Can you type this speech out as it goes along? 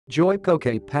Joico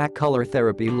K-PAK Color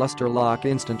Therapy Luster Lock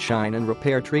Instant Shine and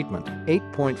Repair Treatment,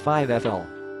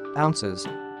 8.5 ounces.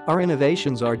 Our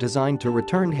innovations are designed to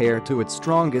return hair to its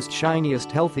strongest, shiniest,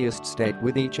 healthiest state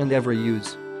with each and every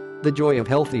use. The joy of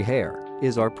healthy hair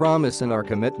is our promise and our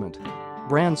commitment.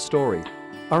 Brand story.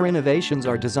 Our innovations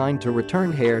are designed to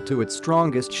return hair to its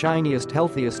strongest, shiniest,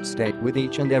 healthiest state with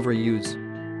each and every use.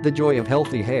 The joy of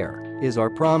healthy hair is our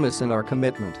promise and our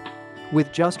commitment.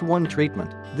 With just one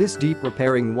treatment, this deep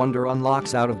repairing wonder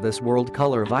unlocks out-of-this-world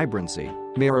color vibrancy,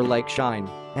 mirror-like shine,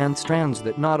 and strands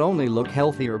that not only look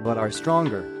healthier but are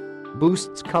stronger.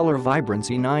 Boosts color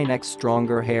vibrancy. 9x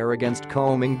stronger hair against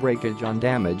combing breakage on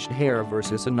damaged hair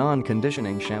versus a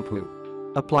non-conditioning shampoo.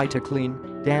 Apply to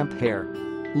clean, damp hair.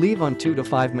 Leave on 2 to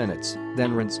 5 minutes,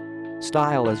 then rinse.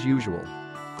 Style as usual.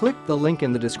 Click the link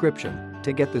in the description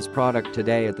to get this product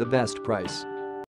today at the best price.